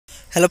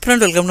Hello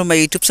friend welcome to my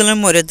YouTube channel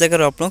मैं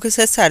जगह आपलोक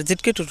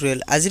सार्जिट के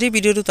tutorial आज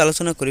भिडिओ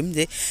आलोचना करिम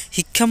जे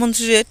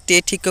शिक्षामंत्री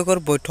टेट शिक्षकर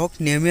बैठक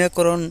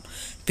नियमीकरण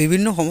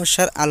विभिन्न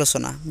समस्यार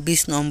आलोचना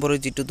 20 नवेम्बर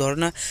जी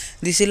धर्ना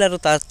दिছিল और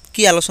तार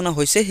कि आलोचना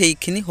होइसे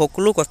हेइखिनि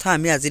सकलो कथा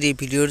आमी आज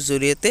भिडिओर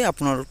जरिए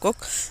आपनालोকক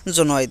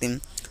जनाई दिम।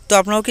 तो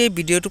आपनालोके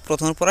भिडिओটো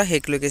प्रथমৰ পৰা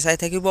हेकলৈকে চাই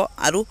থাকিব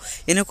আৰু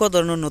এনেকুৱা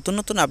ধৰণৰ নতুন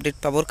নতুন আপডেট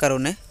পাবৰ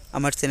কাৰণে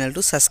আমাৰ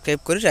চেনেলটো সাবস্ক্ৰাইব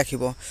কৰি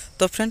ৰাখিব।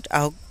 তো ফ্ৰেন্ড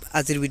আহক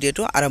আজিৰ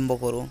ভিডিওটো আৰম্ভ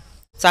কৰো।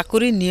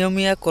 চাকৰি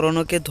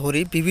নিয়মীয়াকৰণকে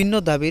ধৰি বিভিন্ন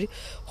দাবীৰ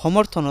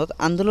সমৰ্থনত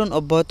আন্দোলন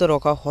অব্যাহত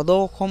ৰখা সদৌ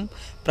অসম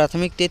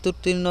প্ৰাথমিক টেট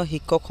উত্তীৰ্ণ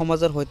শিক্ষক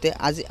সমাজৰ সৈতে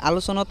আজি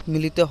আলোচনাত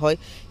মিলিত হয়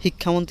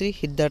শিক্ষামন্ত্ৰী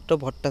সিদ্ধাৰ্থ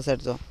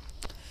ভট্টাচাৰ্য।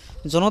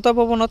 জনতা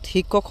ভৱনত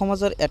শিক্ষক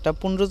সমাজৰ এটা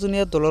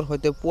 15জনীয়া দলৰ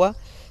সৈতে পুৱা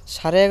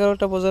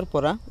 11:30 বজাৰ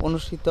পৰা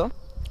অনুষ্ঠিত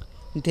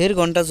 1.5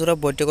 ঘণ্টা জোৰা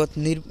বৈঠকত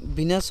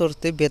বিনা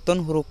চৰ্তে বেতন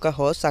সুৰক্ষা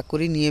সহ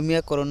চাকৰি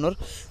নিয়মীয়াকৰণৰ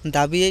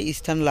দাবীয়ে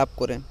স্থান লাভ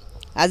কৰে।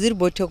 আজিৰ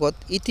বৈঠকত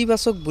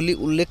ইতিবাচক বুলি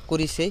উল্লেখ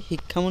কৰিছে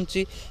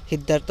শিক্ষামন্ত্ৰী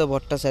সিদ্ধাৰ্থ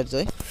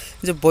ভট্টাচাৰ্যই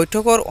যে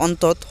বৈঠকৰ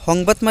অন্তত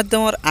সংবাদ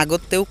মাধ্যমৰ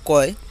আগত তেওঁ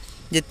কয়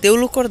যে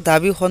তেওঁলোকৰ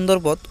দাবী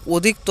সন্দৰ্ভত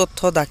অধিক তথ্য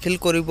দাখিল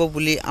কৰিব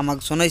বুলি আমাক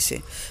জনাইছে।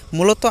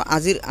 মূলত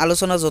আজিৰ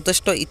আলোচনা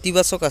যথেষ্ট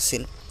ইতিবাচক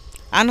আছিল।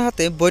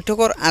 আনহাতে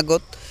বৈঠকৰ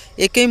আগত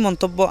একেই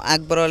মন্তব্য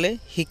আগবঢ়ালে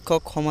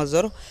শিক্ষক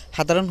সমাজৰ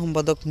সাধাৰণ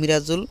সম্পাদক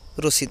মিৰাজুল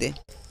ৰছিদে।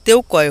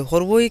 তেওঁ কয়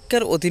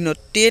সৰ্বশিক্ষাৰ অধীনত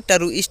টেট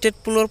আৰু ষ্টেট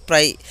পুলৰ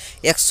প্ৰায়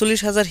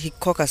 41,000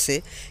 শিক্ষক আছে।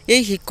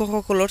 এই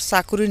শিক্ষকসকলৰ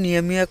চাকৰি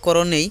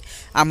নিয়মীয়াকৰণেই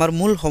আমাৰ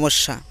মূল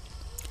সমস্যা।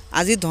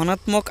 আজি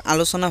ধনাত্মক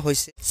আলোচনা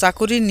হৈছে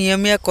চাকৰি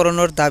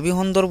নিয়মীয়াকৰণৰ দাবী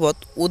সন্দৰ্ভত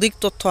অধিক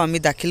তথ্য আমি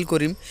দাখিল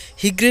কৰিম।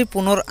 শীঘ্ৰেই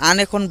পুনৰ আন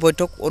এখন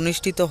বৈঠক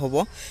অনুষ্ঠিত হ'ব।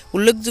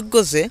 উল্লেখযোগ্য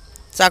যে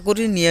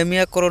চাকৰি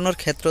নিয়মীয়াকৰণৰ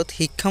ক্ষেত্ৰত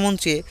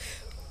শিক্ষামন্ত্ৰীয়ে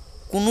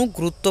কোনো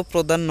গুৰুত্ব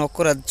প্ৰদান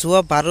নকৰাত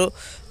যোৱা 12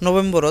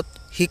 নৱেম্বৰত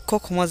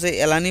শিক্ষক সমাজে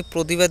এলানি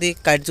প্ৰতিবাদী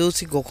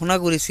কাৰ্যসূচী ঘোষণা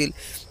কৰিছিল।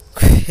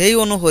 সেই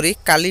অনুসৰি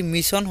কালি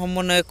মিছন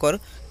সমন্বয়কৰ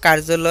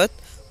কাৰ্যালয়ত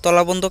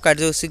তলাবন্ধ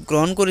কাৰ্যসূচী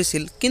গ্ৰহণ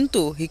কৰিছিল। কিন্তু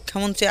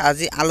শিক্ষামন্ত্ৰীয়ে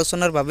আজি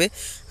আলোচনাৰ বাবে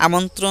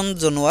আমন্ত্ৰণ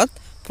জনোৱাত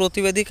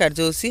প্ৰতিবাদী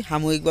কাৰ্যসূচী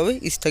সাময়িকভাৱে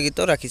স্থগিত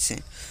ৰাখিছে।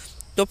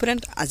 তো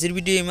ফ্ৰেন্ড আজিৰ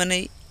ভিডিও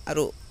ইমানেই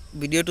আৰু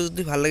ভিডিওটো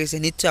যদি ভাল লাগিছে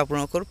নিশ্চয়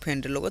আপোনালোকৰ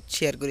ফ্ৰেণ্ডৰ লগত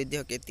শ্বেয়াৰ কৰি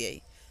দিয়ক এতিয়াই।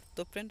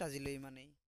 তো ফ্ৰেন্ড আজিলৈ ইমানেই।